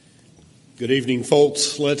Good evening,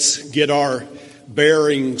 folks. Let's get our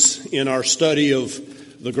bearings in our study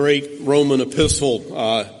of the great Roman epistle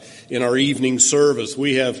in our evening service.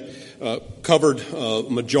 We have covered a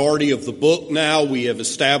majority of the book now. We have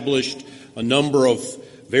established a number of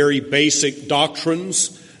very basic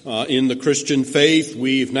doctrines in the Christian faith.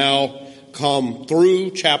 We've now come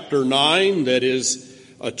through chapter 9, that is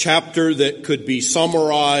a chapter that could be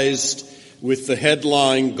summarized with the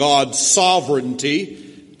headline, God's Sovereignty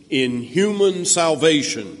in Human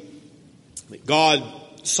Salvation. God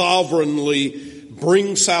sovereignly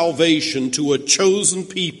brings salvation to a chosen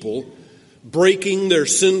people, breaking their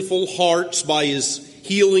sinful hearts by His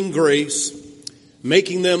healing grace,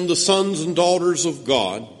 making them the sons and daughters of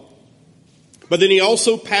God. But then He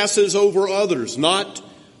also passes over others, not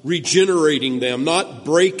regenerating them, not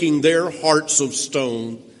breaking their hearts of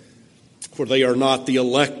stone, for they are not the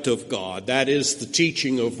elect of God. That is the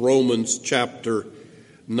teaching of Romans chapter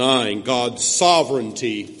 9, God's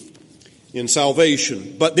sovereignty in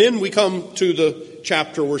salvation. But then we come to the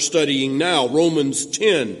chapter we're studying now, Romans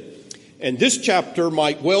 10. And this chapter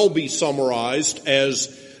might well be summarized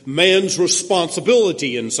as man's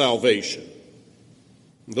responsibility in salvation.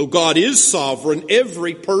 Though God is sovereign,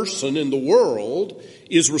 every person in the world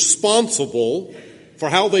is responsible for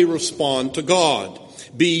how they respond to God,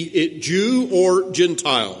 be it Jew or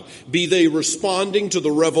Gentile. Be they responding to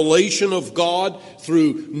the revelation of God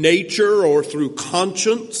through nature or through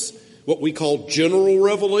conscience, what we call general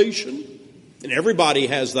revelation, and everybody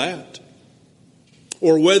has that.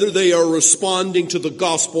 Or whether they are responding to the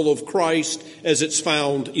gospel of Christ as it's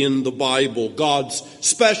found in the Bible, God's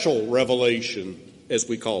special revelation, as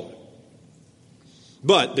we call it.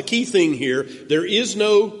 But the key thing here, there is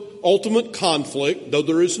no ultimate conflict, though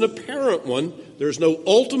there is an apparent one. There's no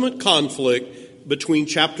ultimate conflict between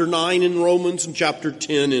chapter 9 in Romans and chapter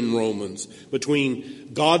 10 in Romans, between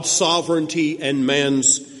God's sovereignty and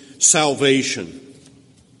man's salvation.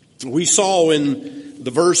 We saw in the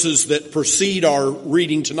verses that precede our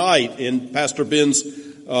reading tonight in Pastor Ben's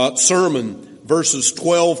sermon, verses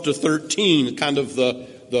 12 to 13, kind of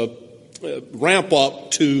the ramp up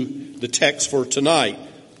to the text for tonight.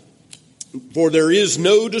 For there is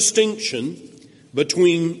no distinction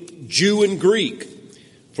between Jew and Greek,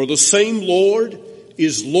 for the same Lord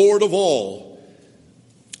is Lord of all,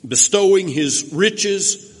 bestowing His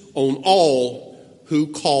riches on all who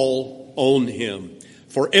call on Him.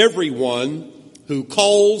 For everyone who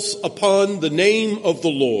calls upon the name of the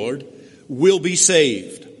Lord will be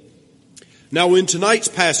saved. Now in tonight's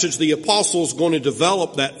passage, the apostle is going to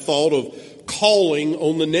develop that thought of calling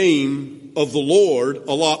on the name of the Lord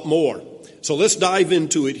a lot more. So let's dive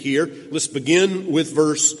into it here. Let's begin with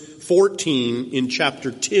verse 14 in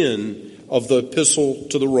chapter 10 of the epistle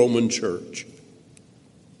to the Roman church.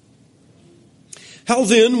 How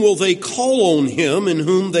then will they call on Him in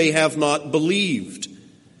whom they have not believed?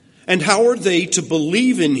 And how are they to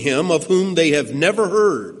believe in Him of whom they have never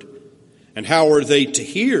heard? And how are they to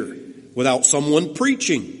hear without someone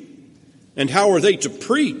preaching? And how are they to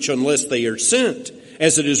preach unless they are sent?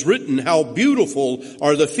 As it is written, how beautiful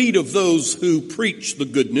are the feet of those who preach the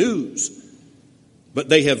good news. But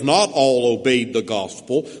they have not all obeyed the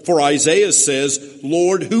gospel. For Isaiah says,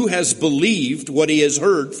 Lord, who has believed what he has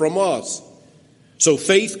heard from us? So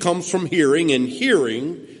faith comes from hearing, and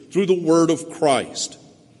hearing through the word of Christ.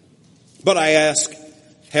 But I ask,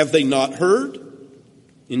 have they not heard?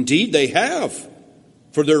 Indeed they have.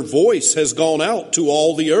 For their voice has gone out to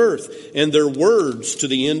all the earth, and their words to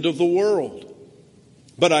the end of the world.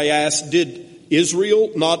 But I ask, did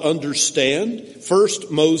Israel not understand?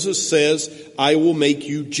 First, Moses says, I will make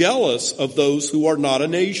you jealous of those who are not a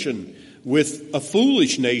nation. With a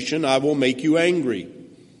foolish nation, I will make you angry.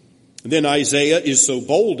 Then Isaiah is so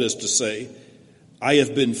bold as to say, I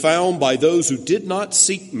have been found by those who did not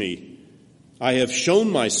seek me. I have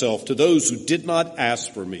shown myself to those who did not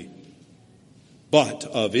ask for me. But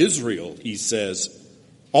of Israel, he says,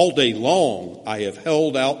 all day long I have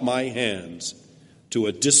held out my hands to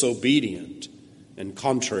a disobedient and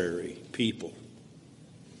contrary people.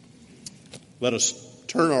 Let us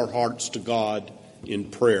turn our hearts to God in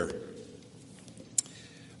prayer.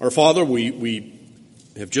 Our Father, we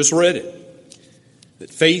have just read it, that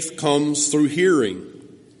faith comes through hearing,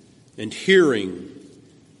 and hearing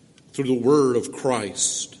through the word of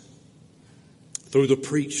Christ, through the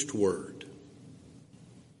preached word.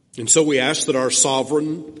 And so we ask that our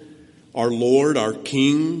sovereign, our Lord, our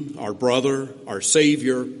King, our brother, our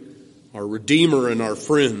Savior, our Redeemer, and our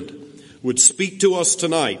friend would speak to us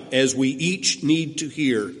tonight as we each need to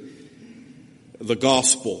hear the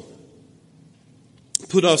gospel.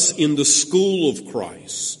 Put us in the school of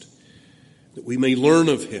Christ, that we may learn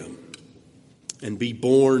of Him and be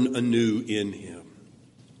born anew in him.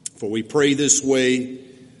 For we pray this way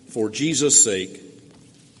for Jesus' sake.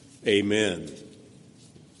 Amen.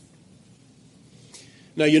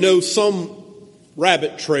 Now, you know, some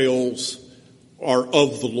rabbit trails are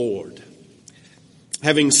of the Lord.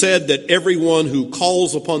 Having said that everyone who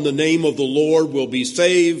calls upon the name of the Lord will be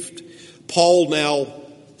saved, Paul now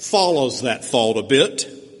follows that thought a bit.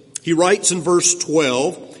 He writes in verse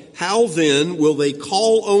 12, "How then will they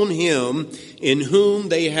call on him in whom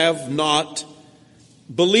they have not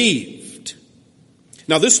believed?"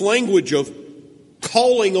 Now, this language of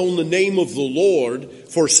calling on the name of the Lord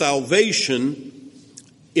for salvation,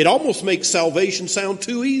 it almost makes salvation sound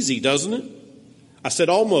too easy, doesn't it? I said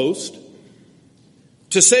almost.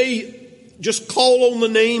 To say, just call on the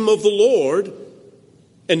name of the Lord,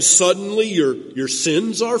 and suddenly your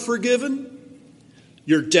sins are forgiven,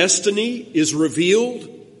 your destiny is revealed,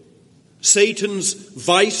 Satan's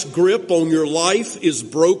vice grip on your life is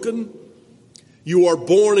broken, you are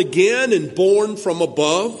born again and born from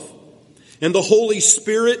above, and the Holy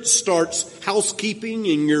Spirit starts housekeeping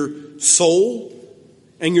in your soul,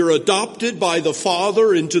 and you're adopted by the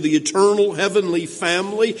Father into the eternal heavenly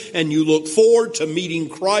family, and you look forward to meeting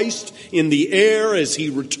Christ in the air as he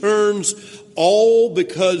returns, all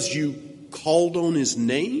because you called on his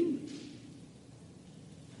name?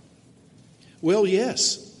 Well,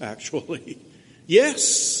 yes, actually.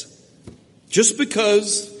 Yes. Just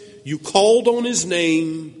because you called on his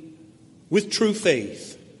name with true faith.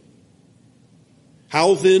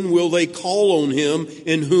 How then will they call on him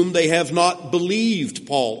in whom they have not believed,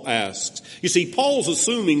 Paul asks. You see, Paul's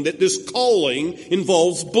assuming that this calling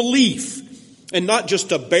involves belief. And not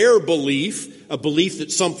just a bare belief, a belief that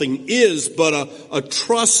something is, but a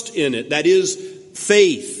trust in it. That is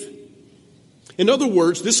faith. In other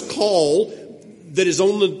words, this call that is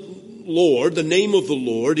on the Lord, the name of the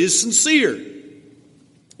Lord, is sincere.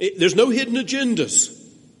 There's no hidden agendas.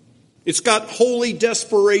 It's got holy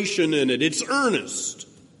desperation in it. It's earnest.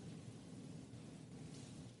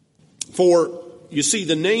 For, you see,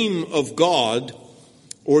 the name of God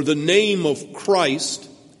or the name of Christ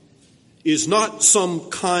is not some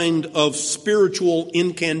kind of spiritual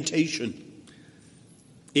incantation.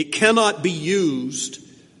 It cannot be used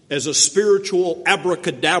as a spiritual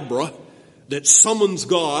abracadabra that summons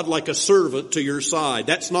God like a servant to your side.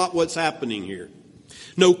 That's not what's happening here.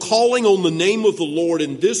 No, calling on the name of the Lord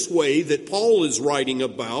in this way that Paul is writing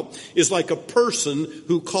about is like a person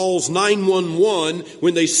who calls 911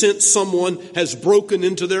 when they sense someone has broken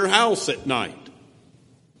into their house at night.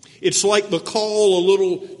 It's like the call a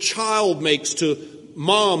little child makes to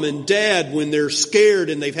mom and dad when they're scared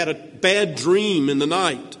and they've had a bad dream in the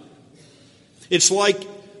night. It's like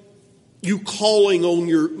you calling on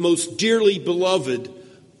your most dearly beloved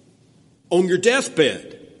on your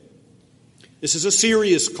deathbed. This is a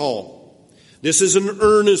serious call. This is an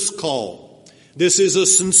earnest call. This is a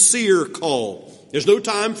sincere call. There's no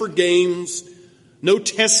time for games, no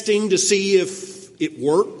testing to see if it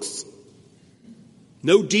works,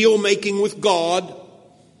 no deal making with God.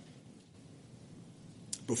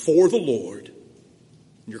 Before the Lord,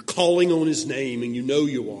 you're calling on his name, and you know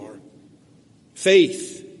you are.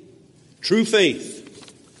 Faith, true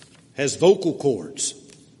faith, has vocal cords.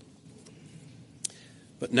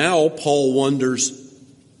 But now Paul wonders,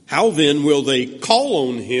 how then will they call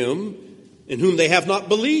on him in whom they have not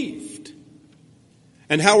believed?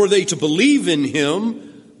 And how are they to believe in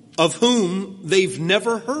him of whom they've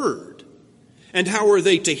never heard? And how are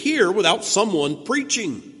they to hear without someone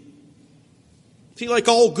preaching? See, like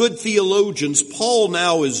all good theologians, Paul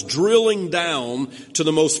now is drilling down to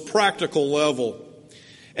the most practical level.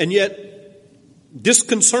 And yet, this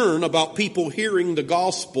concern about people hearing the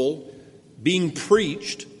gospel being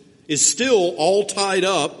preached is still all tied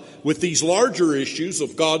up with these larger issues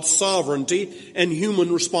of God's sovereignty and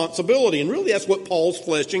human responsibility. And really that's what Paul's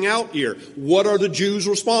fleshing out here. What are the Jews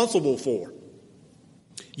responsible for?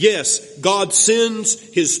 Yes, God sends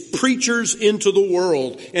his preachers into the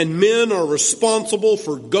world, and men are responsible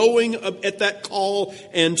for going at that call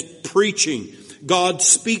and preaching. God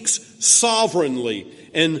speaks sovereignly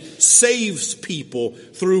and saves people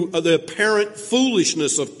through the apparent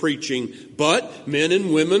foolishness of preaching. But men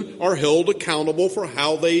and women are held accountable for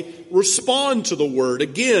how they respond to the word.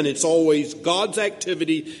 Again, it's always God's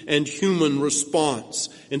activity and human response.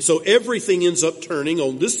 And so everything ends up turning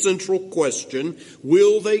on this central question: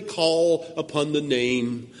 will they call upon the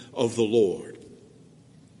name of the Lord?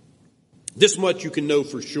 This much you can know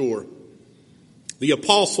for sure. The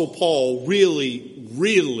Apostle Paul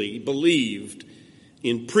really believed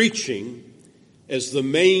in preaching as the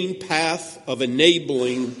main path of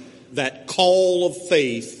enabling that call of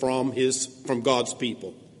faith from God's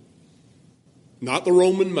people. Not the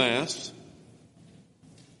Roman Mass,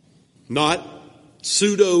 not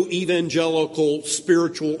pseudo-evangelical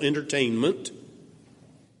spiritual entertainment,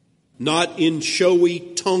 not in showy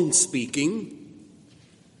tongue speaking,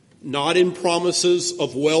 not in promises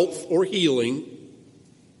of wealth or healing,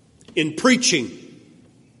 in preaching.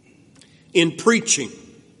 In preaching.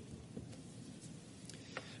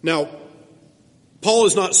 Now, Paul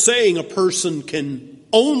is not saying a person can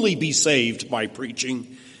only be saved by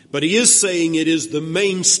preaching, but he is saying it is the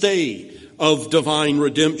mainstay of divine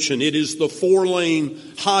redemption. It is the 4-lane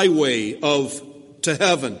highway to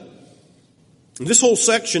heaven. And this whole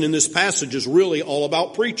section in this passage is really all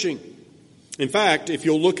about preaching. In fact, if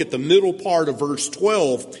you'll look at the middle part of verse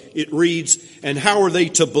 12, it reads, "And how are they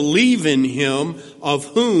to believe in him of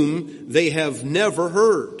whom they have never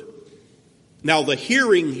heard?" Now, the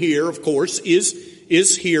hearing here, of course,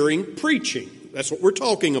 is hearing preaching. That's what we're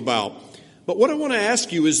talking about. But what I want to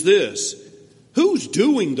ask you is this: who's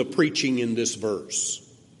doing the preaching in this verse?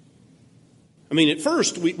 I mean, at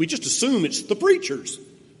first, we just assume it's the preachers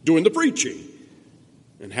doing the preaching.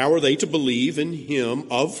 And how are they to believe in him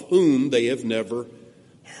of whom they have never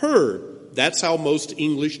heard? That's how most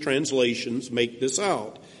English translations make this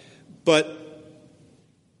out. But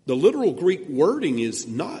the literal Greek wording is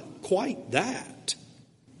not quite that.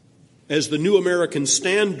 As the New American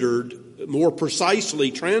Standard more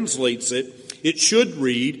precisely translates it, it should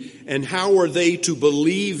read, "And how are they to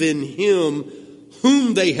believe in him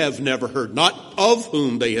whom they have never heard," not of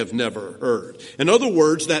whom they have never heard. In other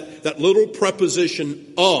words, that little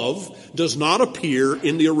preposition "of" does not appear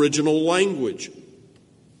in the original language.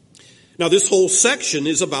 Now, this whole section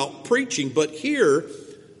is about preaching, but here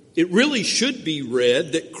it really should be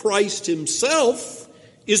read that Christ himself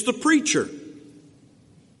is the preacher.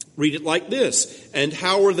 Read it like this: "And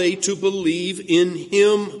how are they to believe in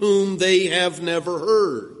him whom they have never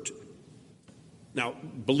heard?" Now,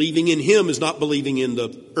 believing in him is not believing in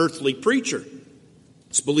the earthly preacher.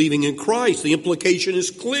 It's believing in Christ. The implication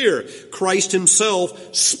is clear. Christ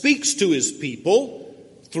himself speaks to his people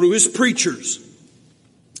through his preachers.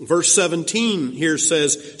 Verse 17 here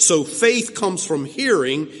says, "So faith comes from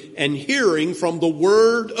hearing, and hearing from the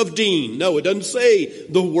word of Dean." No, it doesn't say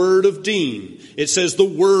the word of Dean. It says the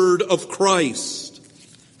word of Christ.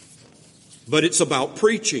 But it's about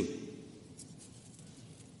preaching.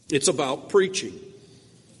 It's about preaching.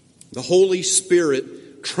 The Holy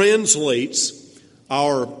Spirit translates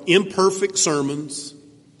our imperfect sermons.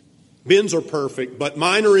 Ben's are perfect, but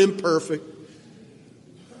mine are imperfect.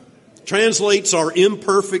 Translates our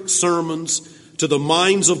imperfect sermons to the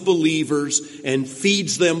minds of believers and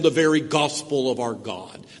feeds them the very gospel of our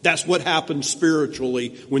God. That's what happens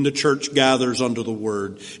spiritually when the church gathers under the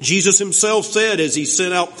word. Jesus himself said, as he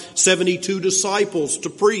sent out 72 disciples to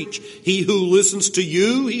preach, "He who listens to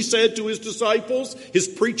you," he said to his disciples, his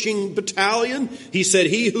preaching battalion, he said,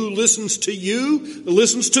 "He who listens to you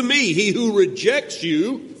listens to me. He who rejects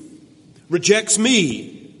you rejects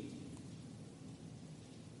me."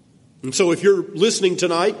 And so if you're listening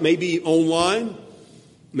tonight, maybe online,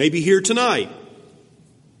 maybe here tonight,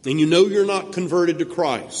 and you know you're not converted to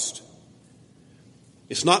Christ,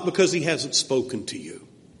 it's not because he hasn't spoken to you.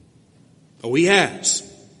 Oh, he has.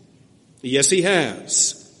 Yes, he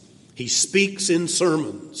has. He speaks in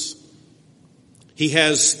sermons. He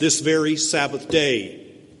has this very Sabbath day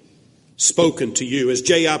spoken to you. As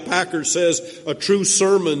J.I. Packer says, a true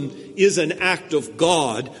sermon is an act of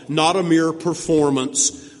God, not a mere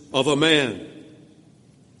performance of a man.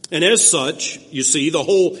 And as such, you see, the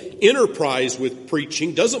whole enterprise with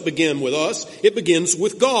preaching doesn't begin with us, it begins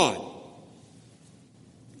with God.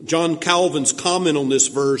 John Calvin's comment on this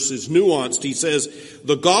verse is nuanced. He says,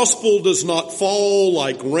 "The gospel does not fall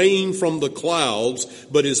like rain from the clouds,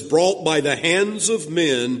 but is brought by the hands of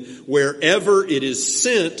men wherever it is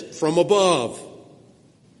sent from above."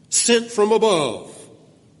 Sent from above.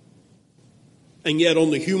 And yet on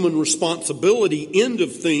the human responsibility end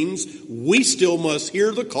of things, we still must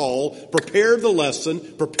hear the call, prepare the lesson,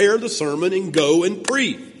 prepare the sermon, and go and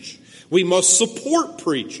preach. We must support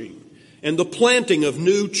preaching and the planting of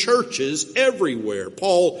new churches everywhere.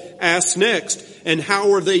 Paul asks next, "And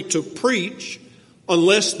how are they to preach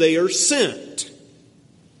unless they are sent?"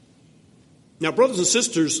 Now, brothers and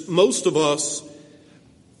sisters, most of us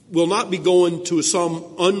will not be going to some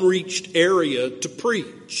unreached area to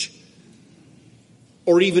preach,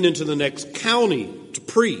 or even into the next county to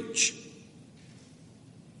preach.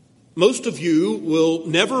 Most of you will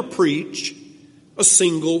never preach a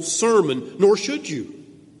single sermon, nor should you.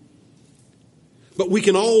 But we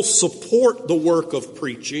can all support the work of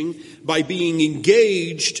preaching by being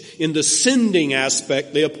engaged in the sending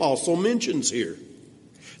aspect the apostle mentions here.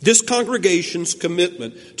 This congregation's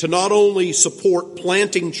commitment to not only support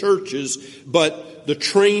planting churches, but the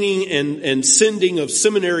training and sending of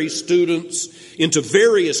seminary students into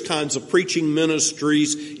various kinds of preaching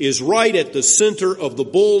ministries is right at the center of the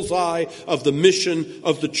bullseye of the mission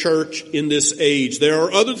of the church in this age. There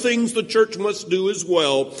are other things the church must do as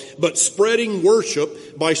well, but spreading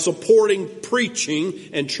worship by supporting preaching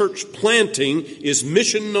and church planting is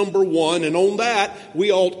mission number one, and on that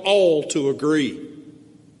we ought all to agree.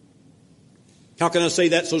 How can I say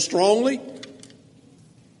that so strongly?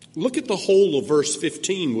 Look at the whole of verse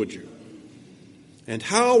 15, would you? And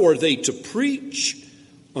how are they to preach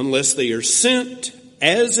unless they are sent?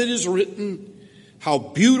 As it is written, how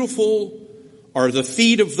beautiful are the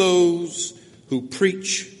feet of those who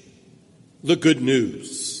preach the good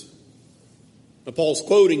news. Now, Paul's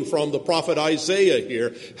quoting from the prophet Isaiah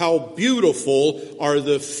here. How beautiful are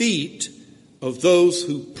the feet of those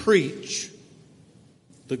who preach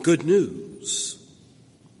the good news.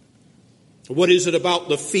 What is it about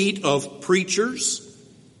the feet of preachers,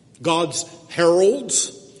 God's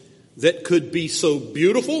heralds, that could be so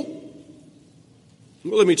beautiful?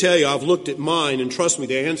 Well, let me tell you, I've looked at mine, and trust me,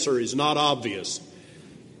 the answer is not obvious.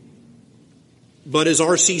 But as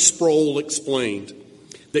R.C. Sproul explained,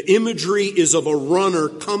 the imagery is of a runner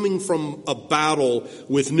coming from a battle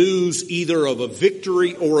with news either of a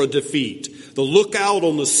victory or a defeat. The lookout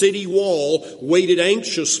on the city wall waited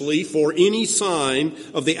anxiously for any sign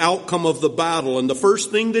of the outcome of the battle, and the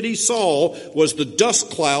first thing that he saw was the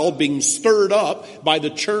dust cloud being stirred up by the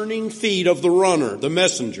churning feet of the runner, the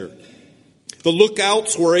messenger. The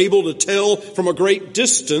lookouts were able to tell from a great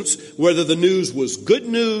distance whether the news was good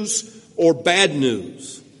news or bad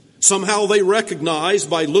news. Somehow they recognized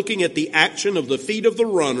by looking at the action of the feet of the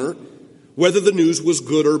runner whether the news was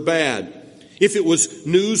good or bad. If it was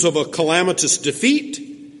news of a calamitous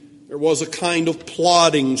defeat, there was a kind of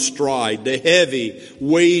plodding stride, the heavy,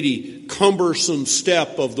 weighty, cumbersome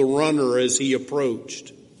step of the runner as he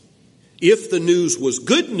approached. If the news was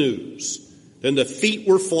good news, then the feet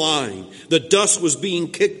were flying, the dust was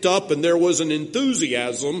being kicked up, and there was an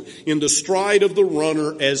enthusiasm in the stride of the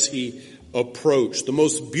runner as he approached. The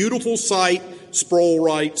most beautiful sight, Sproul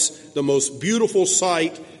writes, the most beautiful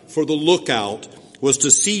sight for the lookout was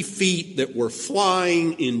to see feet that were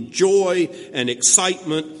flying in joy and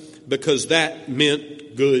excitement, because that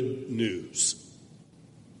meant good news.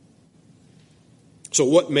 So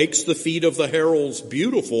what makes the feet of the heralds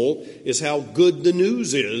beautiful is how good the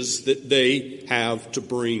news is that they have to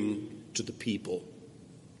bring to the people.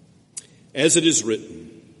 As it is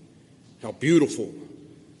written, how beautiful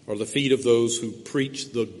are the feet of those who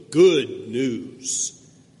preach the good news.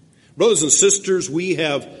 Brothers and sisters, we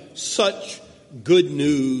have such good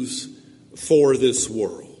news for this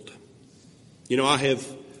world. You know, I have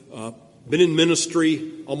been in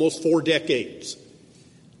ministry almost 4 decades,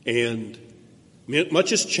 and much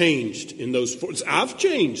has changed in those 4. I've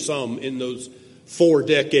changed some in those 4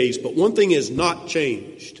 decades, but one thing has not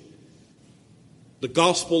changed. The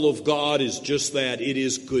gospel of God is just that. It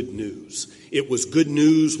is good news. It was good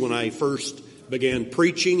news when I first began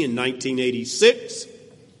preaching in 1986,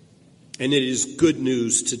 and it is good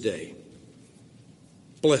news today.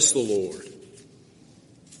 Bless the Lord.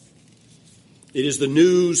 It is the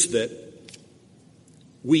news that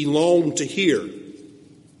we long to hear,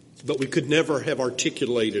 but we could never have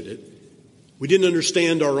articulated it. We didn't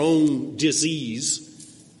understand our own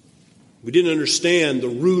disease. We didn't understand the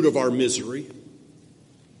root of our misery.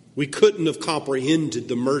 We couldn't have comprehended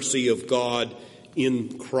the mercy of God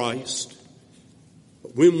in Christ.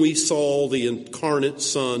 But when we saw the incarnate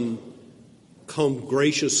Son come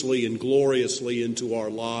graciously and gloriously into our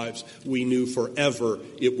lives, we knew forever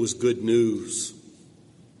it was good news.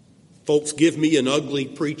 Folks, give me an ugly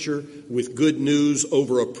preacher with good news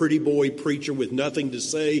over a pretty boy preacher with nothing to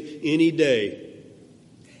say any day.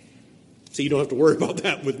 So you don't have to worry about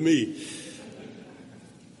that with me.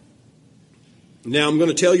 Now I'm going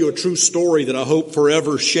to tell you a true story that I hope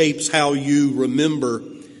forever shapes how you remember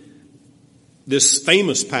this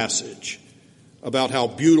famous passage about how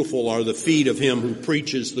beautiful are the feet of him who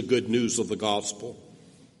preaches the good news of the gospel.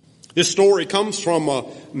 This story comes from a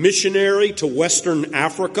missionary to Western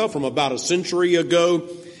Africa from about a century ago,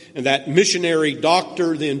 and that missionary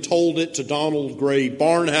doctor then told it to Donald Gray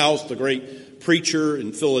Barnhouse, the great preacher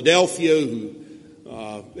in Philadelphia, who,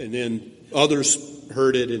 and then others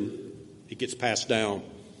heard it, and it gets passed down.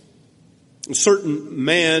 A certain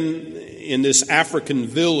man in this African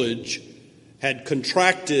village had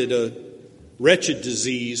contracted a wretched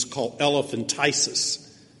disease called elephantiasis.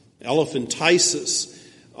 Elephantiasis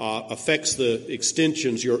affects the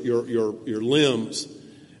extensions, your limbs,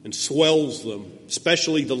 and swells them,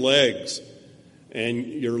 especially the legs. And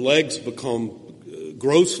your legs become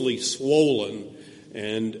grossly swollen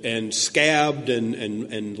and scabbed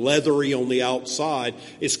and leathery on the outside.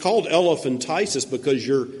 It's called elephantiasis because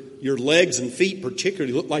your legs and feet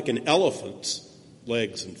particularly look like an elephant's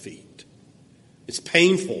legs and feet. It's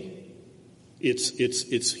painful.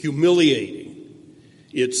 It's humiliating.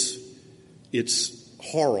 It's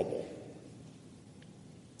horrible.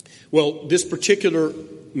 Well, this particular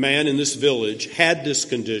man in this village had this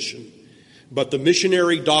condition, but the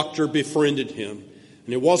missionary doctor befriended him.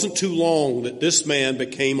 And it wasn't too long that this man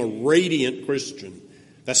became a radiant Christian.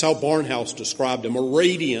 That's how Barnhouse described him, a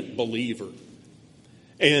radiant believer.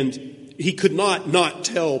 And he could not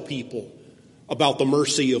tell people about the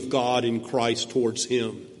mercy of God in Christ towards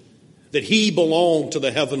him. That he belonged to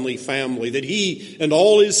the heavenly family. That he and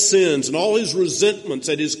all his sins and all his resentments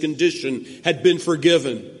at his condition had been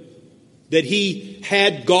forgiven. That he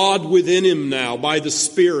had God within him now by the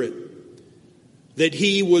Spirit. That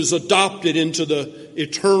he was adopted into the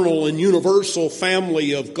eternal and universal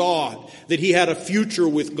family of God. That he had a future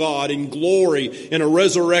with God in glory in a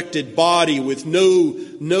resurrected body with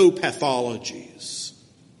no pathologies.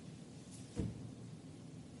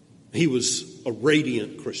 He was a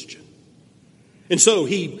radiant Christian. And so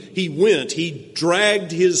he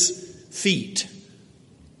dragged his feet,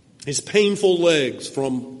 his painful legs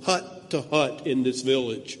from hut to hut in this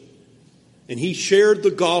village. And he shared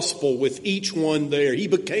the gospel with each one there. He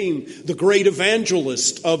became the great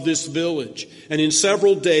evangelist of this village. And in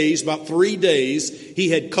several days, about 3 days, he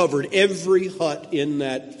had covered every hut in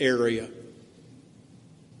that area.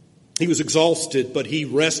 He was exhausted, but he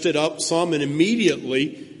rested up some, and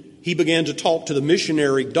immediately he began to talk to the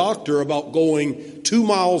missionary doctor about going 2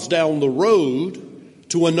 miles down the road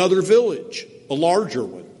to another village, a larger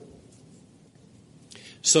one.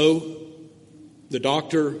 So the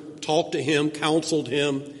doctor talked to him, counseled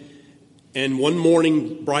him, and one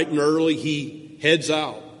morning, bright and early, he heads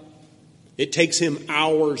out. It takes him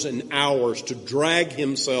hours and hours to drag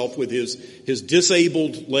himself with his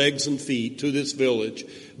disabled legs and feet to this village,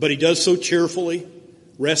 but he does so cheerfully,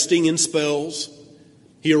 resting in spells.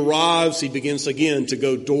 He arrives, he begins again to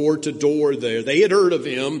go door to door there. They had heard of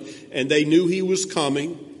him, and they knew he was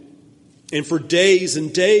coming. And for days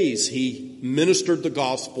and days, he ministered the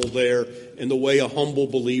gospel there in the way a humble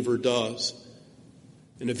believer does.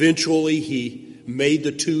 And eventually, he made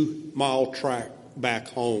the 2-mile track back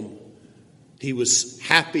home. He was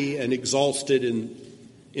happy and exhausted and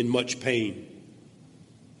in much pain.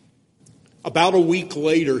 About a week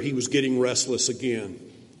later, he was getting restless again.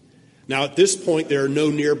 Now, at this point, there are no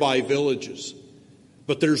nearby villages.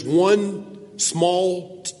 But there's one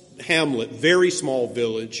small hamlet, very small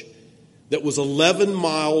village, that was 11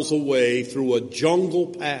 miles away through a jungle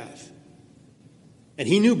path. And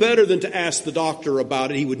he knew better than to ask the doctor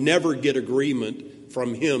about it. He would never get agreement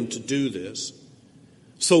from him to do this.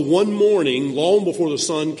 So one morning, long before the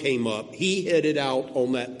sun came up, he headed out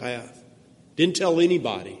on that path. Didn't tell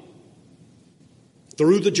anybody.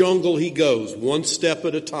 Through the jungle he goes, one step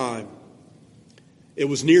at a time. It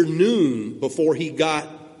was near noon before he got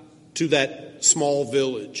to that small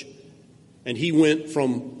village. And he went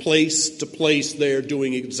from place to place there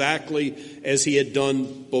doing exactly as he had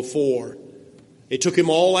done before. It took him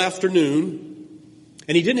all afternoon,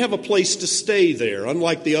 and he didn't have a place to stay there,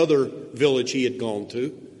 unlike the other village he had gone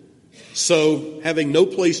to. So, having no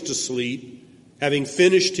place to sleep, having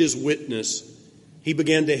finished his witness, he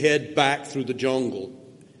began to head back through the jungle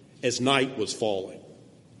as night was falling.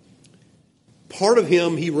 Part of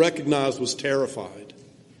him he recognized was terrified,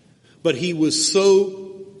 but he was so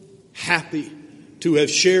happy to have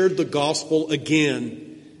shared the gospel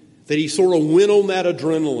again that he sort of went on that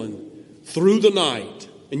adrenaline through the night.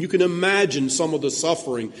 And you can imagine some of the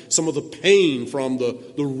suffering, some of the pain from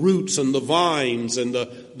the roots and the vines and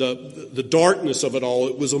the darkness of it all.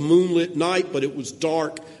 It was a moonlit night, but it was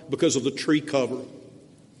dark because of the tree cover.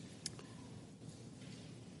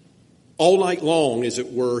 All night long, as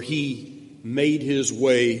it were, he made his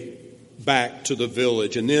way back to the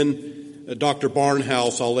village. And then Dr.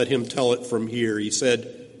 Barnhouse, I'll let him tell it from here. He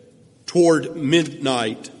said, toward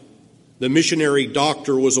midnight, the missionary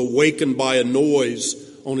doctor was awakened by a noise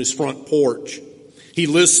on his front porch. He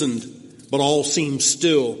listened, but all seemed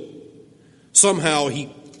still. Somehow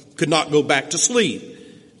he could not go back to sleep,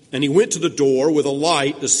 and he went to the door with a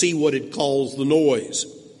light to see what had caused the noise.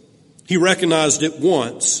 He recognized at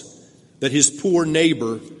once that his poor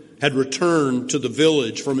neighbor had returned to the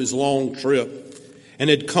village from his long trip, and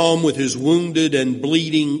had come with his wounded and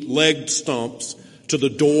bleeding leg stumps to the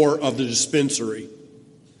door of the dispensary.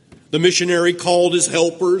 The missionary called his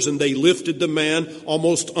helpers, and they lifted the man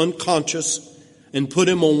almost unconscious and put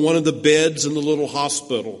him on one of the beds in the little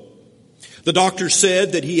hospital. The doctor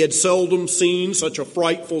said that he had seldom seen such a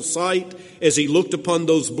frightful sight as he looked upon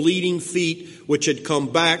those bleeding feet which had come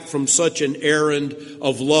back from such an errand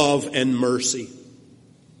of love and mercy.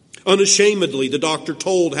 Unashamedly, the doctor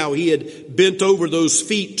told how he had bent over those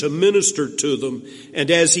feet to minister to them,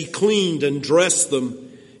 and as he cleaned and dressed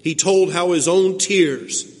them, he told how his own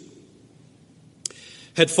tears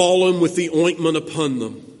had fallen with the ointment upon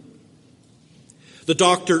them. The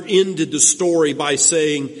doctor ended the story by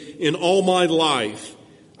saying, "In all my life,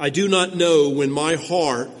 I do not know when my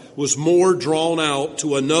heart was more drawn out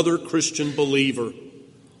to another Christian believer.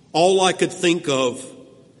 All I could think of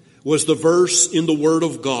was the verse in the Word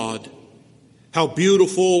of God, 'How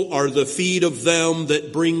beautiful are the feet of them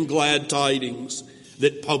that bring glad tidings,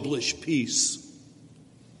 that publish peace.'"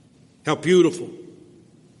 How beautiful.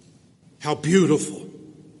 How beautiful.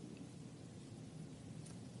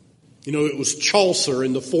 You know, it was Chaucer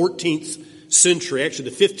in the 14th century, actually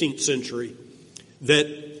the 15th century, that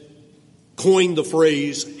coined the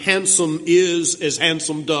phrase, "Handsome is as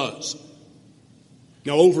handsome does."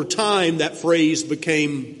 Now, over time, that phrase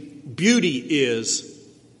became, "Beauty is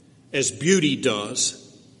as beauty does."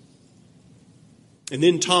 And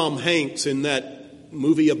then Tom Hanks, in that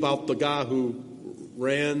movie about the guy who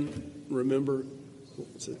ran, remember?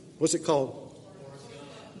 What's it called?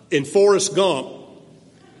 In Forrest Gump.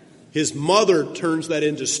 His mother turns that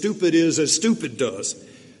into "stupid is as stupid does."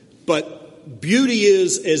 But beauty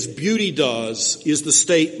is as beauty does is the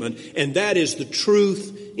statement, and that is the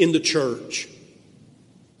truth in the church.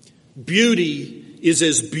 Beauty is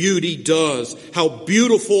as beauty does. How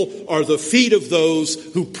beautiful are the feet of those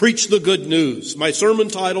who preach the good news. My sermon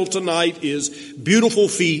title tonight is "Beautiful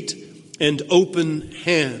Feet and Open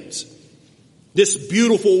Hands." This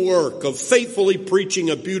beautiful work of faithfully preaching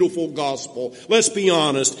a beautiful gospel, let's be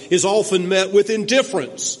honest, is often met with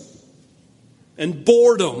indifference and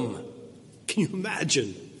boredom. Can you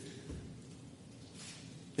imagine?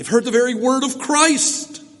 They've heard the very word of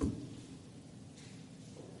Christ.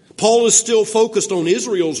 Paul is still focused on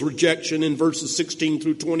Israel's rejection in verses 16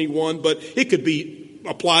 through 21, but it could be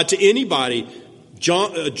applied to anybody,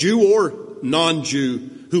 Jew or non-Jew,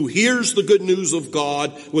 who hears the good news of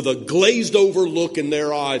God with a glazed over look in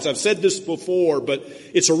their eyes. I've said this before, but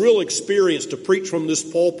it's a real experience to preach from this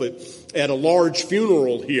pulpit at a large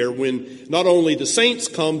funeral here, when not only the saints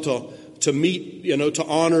come to meet, to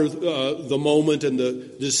honor the moment and the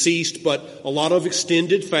deceased, but a lot of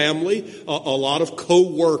extended family, a lot of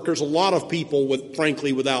co-workers, a lot of people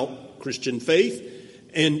frankly without Christian faith.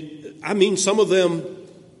 And I mean, some of them,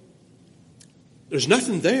 there's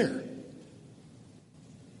nothing there.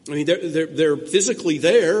 I mean, they're physically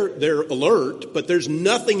there, they're alert, but there's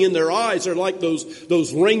nothing in their eyes. They're like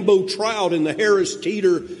those rainbow trout in the Harris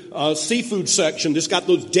Teeter seafood section. Just got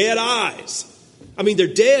those dead eyes. I mean, they're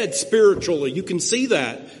dead spiritually. You can see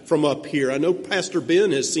that from up here. I know Pastor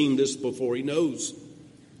Ben has seen this before. He knows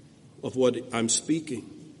of what I'm speaking.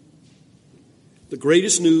 The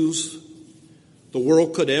greatest news the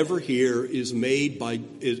world could ever hear is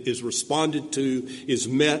responded to, is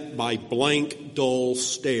met by blank, dull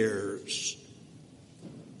stares.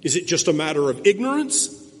 Is it just a matter of ignorance?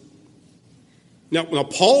 Now,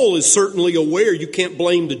 Paul is certainly aware you can't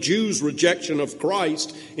blame the Jews' rejection of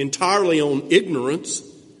Christ entirely on ignorance.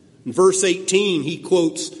 In verse 18, he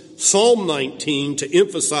quotes Psalm 19 to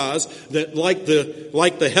emphasize that like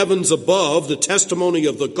the heavens above, the testimony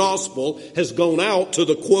of the gospel has gone out to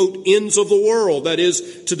the, quote, ends of the world. That is,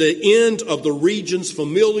 to the end of the regions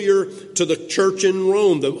familiar to the church in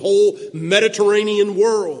Rome, the whole Mediterranean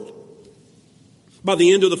world. By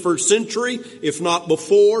the end of the first century, if not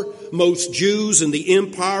before, most Jews in the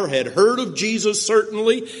empire had heard of Jesus,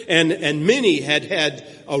 certainly, and many had had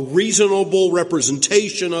a reasonable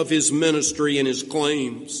representation of his ministry and his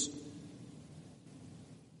claims.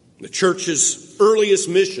 The church's earliest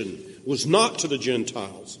mission was not to the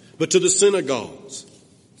Gentiles, but to the synagogues.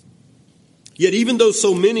 Yet even though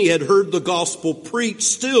so many had heard the gospel preached,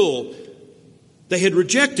 still they had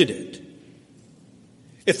rejected it.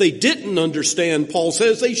 If they didn't understand, Paul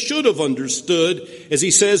says they should have understood, as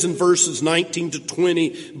he says in verses 19 to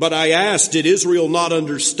 20, "But I asked, did Israel not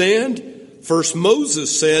understand? First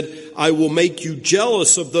Moses said, I will make you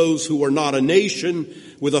jealous of those who are not a nation.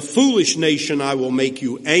 With a foolish nation I will make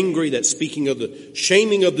you angry." That's speaking of the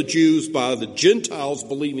shaming of the Jews by the Gentiles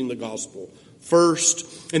believing the gospel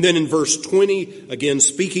first. And then in verse 20, again,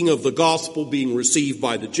 speaking of the gospel being received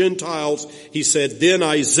by the Gentiles, he said, then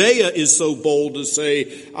Isaiah is so bold to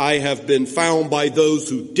say, I have been found by those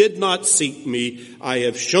who did not seek me. I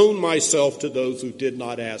have shown myself to those who did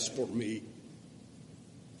not ask for me.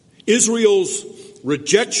 Israel's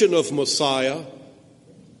rejection of Messiah,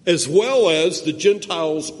 as well as the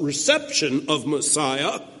Gentiles' reception of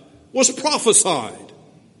Messiah, was prophesied.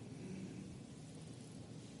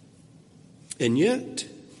 And yet,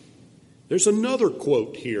 there's another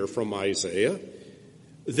quote here from Isaiah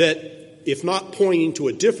that, if not pointing to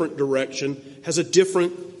a different direction, has a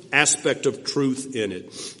different aspect of truth in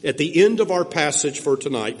it. At the end of our passage for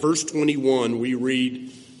tonight, verse 21, we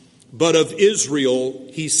read, but of Israel,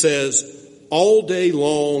 he says, all day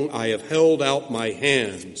long I have held out my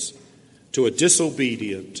hands to a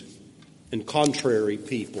disobedient and contrary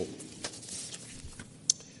people.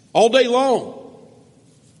 All day long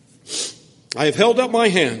I have held out my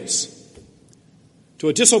hands to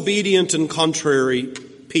a disobedient and contrary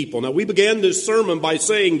people. Now, we began this sermon by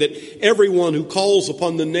saying that everyone who calls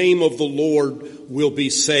upon the name of the Lord will be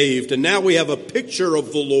saved. And now we have a picture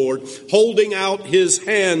of the Lord holding out his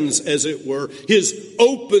hands, as it were, his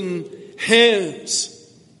open hands.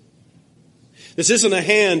 This isn't a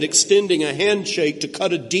hand extending a handshake to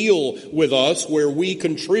cut a deal with us where we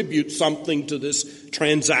contribute something to this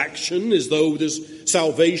transaction, as though this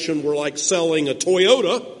salvation were like selling a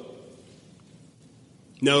Toyota.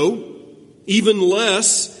 No, even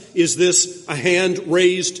less is this a hand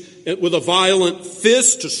raised with a violent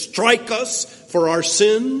fist to strike us for our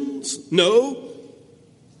sins. No,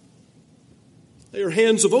 they are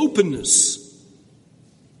hands of openness.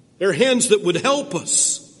 They're hands that would help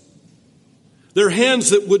us. They're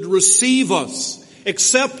hands that would receive us,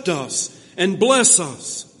 accept us, and bless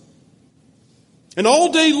us. And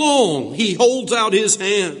all day long, he holds out his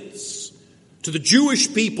hands to the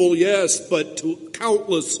Jewish people, yes, but to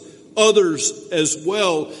countless others as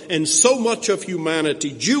well. And so much of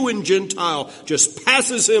humanity, Jew and Gentile, just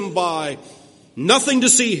passes him by. Nothing to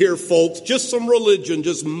see here, folks. Just some religion.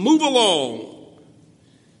 Just move along.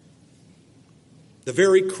 The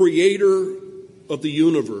very creator of the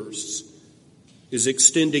universe is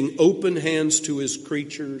extending open hands to his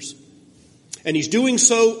creatures. And he's doing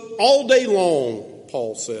so all day long,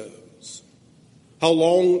 Paul says. How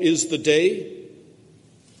long is the day?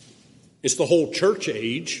 It's the whole church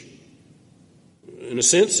age. In a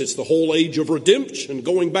sense, it's the whole age of redemption,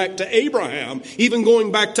 going back to Abraham, even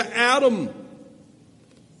going back to Adam.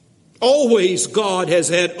 Always God has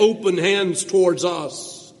had open hands towards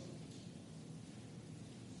us.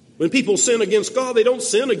 When people sin against God, they don't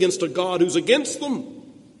sin against a God who's against them.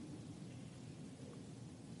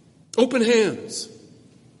 Open hands.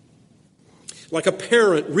 Like a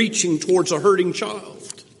parent reaching towards a hurting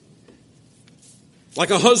child.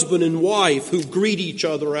 Like a husband and wife who greet each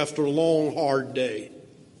other after a long, hard day.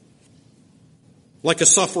 Like a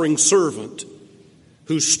suffering servant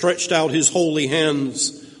who stretched out his holy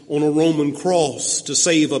hands on a Roman cross to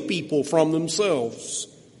save a people from themselves.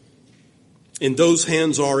 And those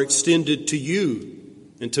hands are extended to you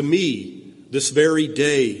and to me this very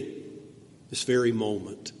day, this very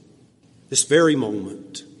moment. This very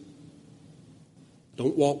moment.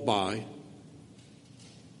 Don't walk by.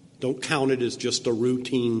 Don't count it as just a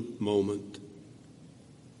routine moment.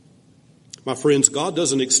 My friends, God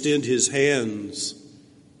doesn't extend his hands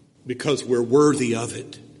because we're worthy of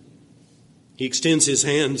it. He extends his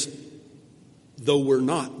hands though we're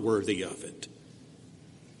not worthy of it.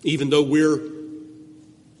 Even though we're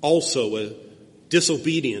also a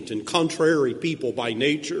disobedient and contrary people by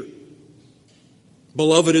nature.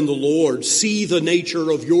 Beloved in the Lord, see the nature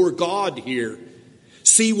of your God here.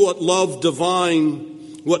 See what divine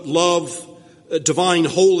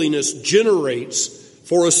holiness generates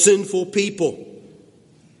for a sinful people.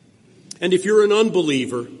 And if you're an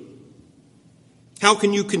unbeliever, how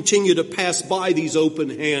can you continue to pass by these open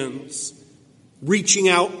hands, reaching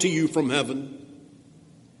out to you from heaven?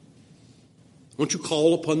 Won't you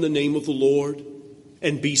call upon the name of the Lord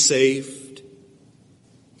and be saved?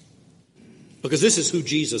 Because this is who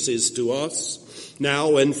Jesus is to us,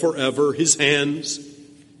 now and forever. His hands,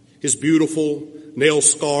 his beautiful,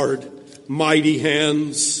 nail-scarred, mighty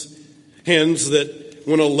hands, hands that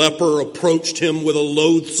when a leper approached him with a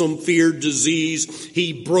loathsome, feared disease,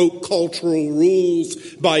 he broke cultural rules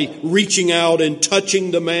by reaching out and touching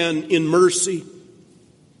the man in mercy.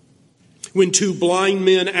 When two blind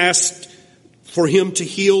men asked for him to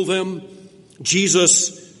heal them,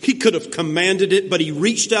 Jesus, he could have commanded it, but he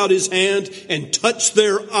reached out his hand and touched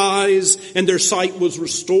their eyes, and their sight was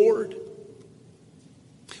restored.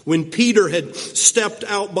 When Peter had stepped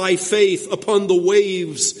out by faith upon the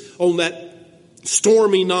waves on that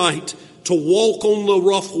stormy night to walk on the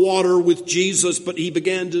rough water with Jesus, but he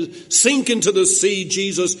began to sink into the sea,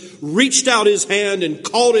 Jesus reached out his hand and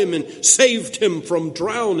caught him and saved him from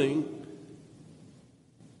drowning.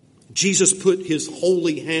 Jesus put his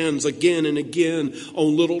holy hands again and again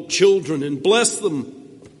on little children and blessed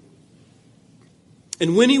them.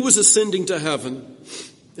 And when he was ascending to heaven,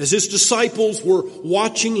 as his disciples were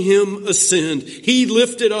watching him ascend, he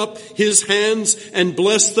lifted up his hands and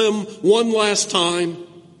blessed them one last time,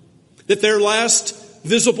 that their last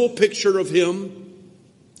visible picture of him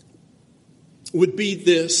would be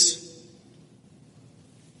this.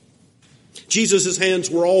 Jesus' hands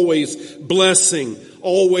were always blessing,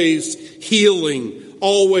 always healing,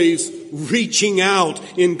 always reaching out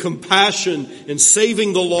in compassion and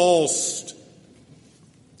saving the lost.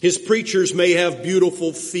 His preachers may have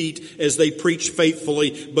beautiful feet as they preach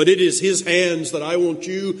faithfully, but it is his hands that I want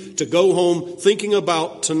you to go home thinking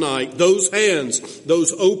about tonight. Those hands,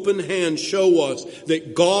 those open hands show us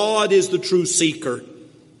that God is the true seeker.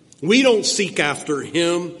 We don't seek after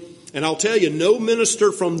him. And I'll tell you, no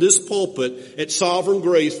minister from this pulpit at Sovereign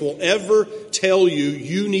Grace will ever tell you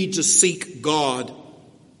you need to seek God,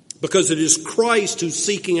 because it is Christ who's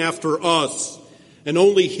seeking after us, and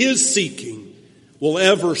only his seeking will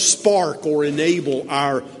ever spark or enable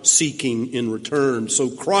our seeking in return. So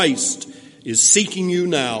Christ is seeking you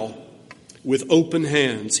now with open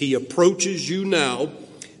hands. He approaches you now,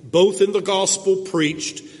 both in the gospel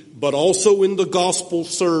preached, but also in the gospel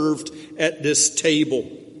served at this table.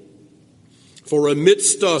 For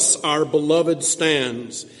amidst us our beloved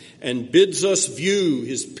stands, and bids us view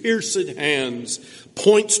his pierced hands,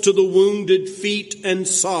 points to the wounded feet and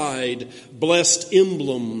side, blessed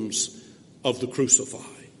emblems of the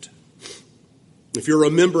crucified. If you're a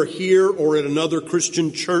member here or at another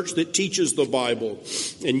Christian church that teaches the Bible,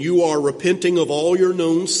 and you are repenting of all your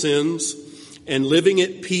known sins and living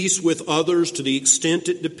at peace with others to the extent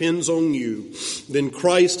it depends on you, then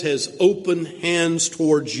Christ has open hands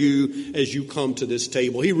towards you as you come to this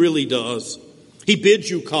table. He really does. He bids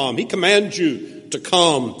you come. He commands you to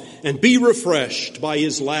come and be refreshed by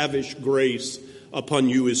his lavish grace upon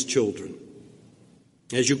you as children.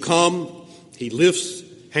 As you come, he lifts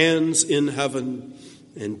hands in heaven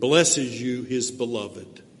and blesses you, his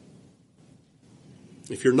beloved.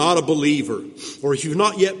 If you're not a believer, or if you've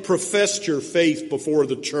not yet professed your faith before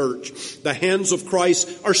the church, the hands of Christ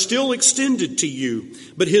are still extended to you.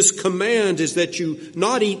 But his command is that you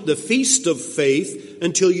not eat the feast of faith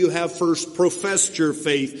until you have first professed your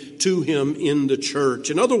faith to him in the church.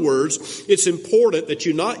 In other words, it's important that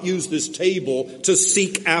you not use this table to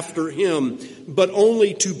seek after him, but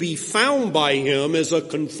only to be found by him as a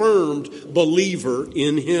confirmed believer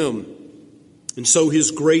in him. And so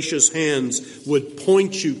his gracious hands would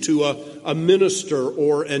point you to a minister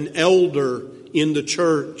or an elder in the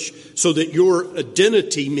church, so that your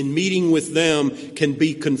identity in meeting with them can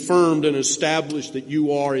be confirmed and established that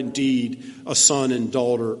you are indeed a son and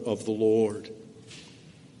daughter of the Lord.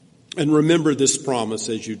 And remember this promise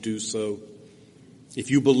as you do so. If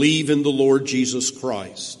you believe in the Lord Jesus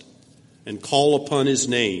Christ and call upon his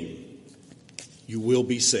name, you will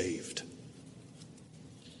be saved.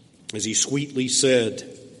 As he sweetly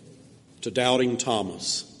said to doubting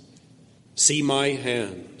Thomas, "See my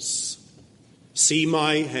hands, see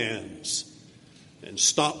my hands, and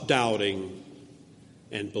stop doubting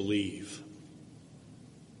and believe."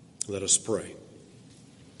 Let us pray.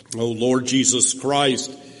 Oh Lord Jesus Christ,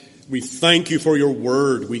 we thank you for your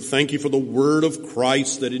word. We thank you for the word of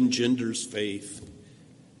Christ that engenders faith.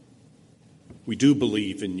 We do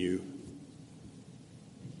believe in you.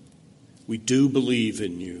 We do believe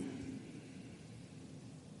in you.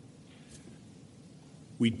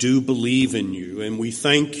 We do believe in you, and we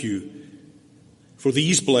thank you for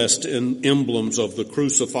these blessed emblems of the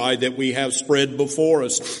crucified that we have spread before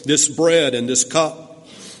us, this bread and this cup.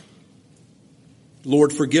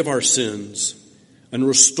 Lord, forgive our sins and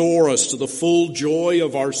restore us to the full joy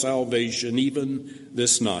of our salvation even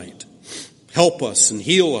this night. Help us and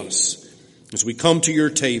heal us as we come to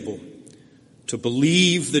your table to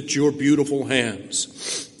believe that your beautiful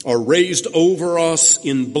hands are raised over us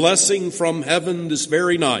in blessing from heaven this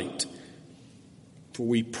very night. For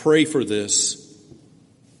we pray for this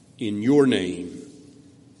in your name.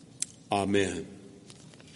 Amen.